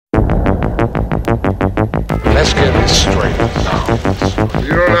straight.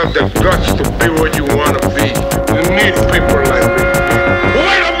 You don't have the guts to be what you want to be. You need people like me.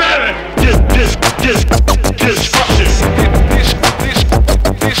 Wait a minute! Disruption. Destroy. Disruption.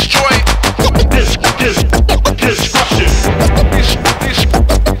 Destroy. Disruption. Destroy.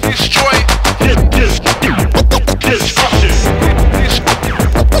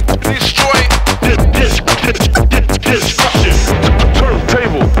 Disruption.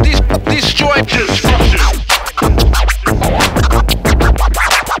 Turntable. Destroy. Disruption.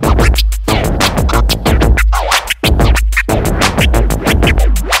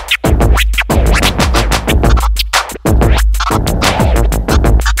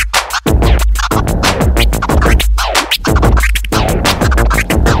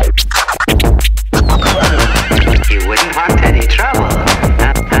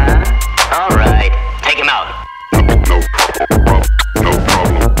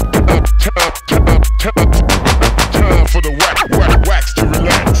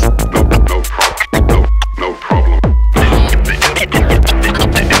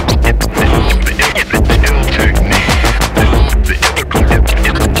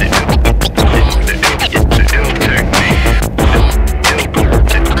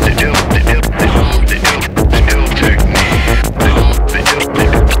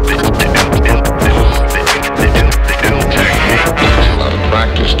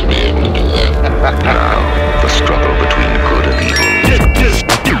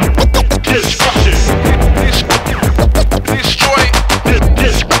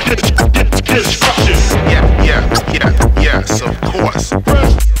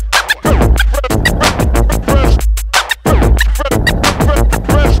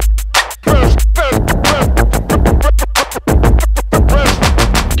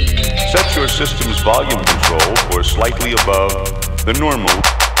 System's volume control for slightly above the normal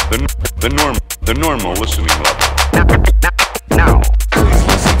listening level. Now.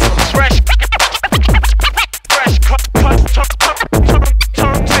 Fresh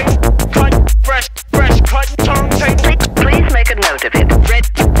cut turntable. Please make a note of it.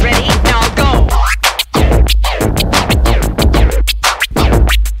 Ready? Now go.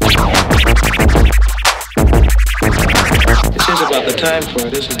 This is about the time for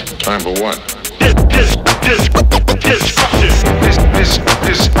it, isn't it? Time for what? Disruption. Destroy. Disruption. Destroy.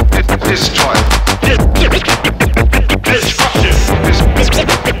 Disruption. Destroy. Disruption.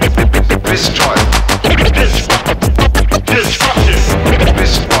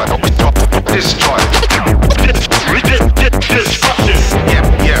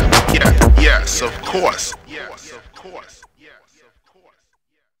 Yes, of course.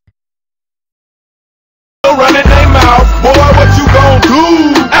 Running their mouth, boy, what you gon'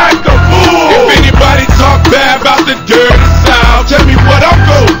 do? Act a fool. If anybody talk bad about the dirty South, tell me what I'm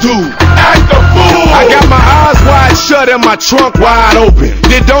gon' do. Act a fool. I got my eyes wide shut and my trunk wide open.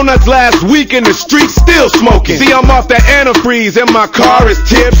 Did donuts last week in the street, still smoking. See, I'm off that antifreeze and my car is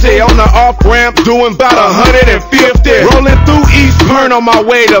tipsy. On the off-ramp, doing about 150. Rolling through East Burn on my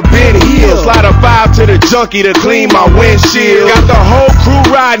way to Ben Hill. Slide a 5 to the junkie to clean my windshield. Got the whole crew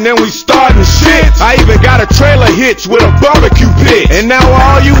riding and we starting shit. I even got a trailer hitch with a barbecue pit. And now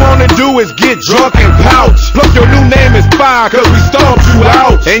all you wanna do is get drunk and pouch. Plus your new name is Fire cause we stomped you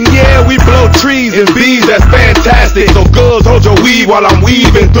out. And yeah, we blow trees and bees, that's fantastic. So girls, hold your weed while I'm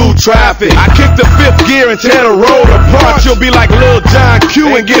weaving through traffic. I kick the 5th gear and tear the road apart. You'll be like Lil John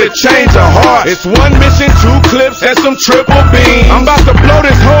Q and get a change of heart. It's 1 mission, 2 clips, and some triple beams. I'm about to blow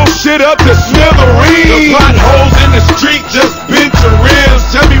this whole shit up to smithereens. The potholes in the street just bent your ribs.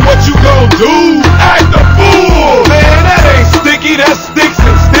 Tell me what you gon' do. Act the fool. Man, that ain't sticky, that's sticks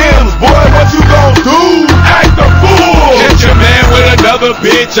and stems. Boy, what you gon' do? Act the fool. Catch your man with another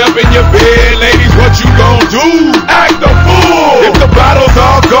bitch up in your bed. Ladies, what you gon' do? Act the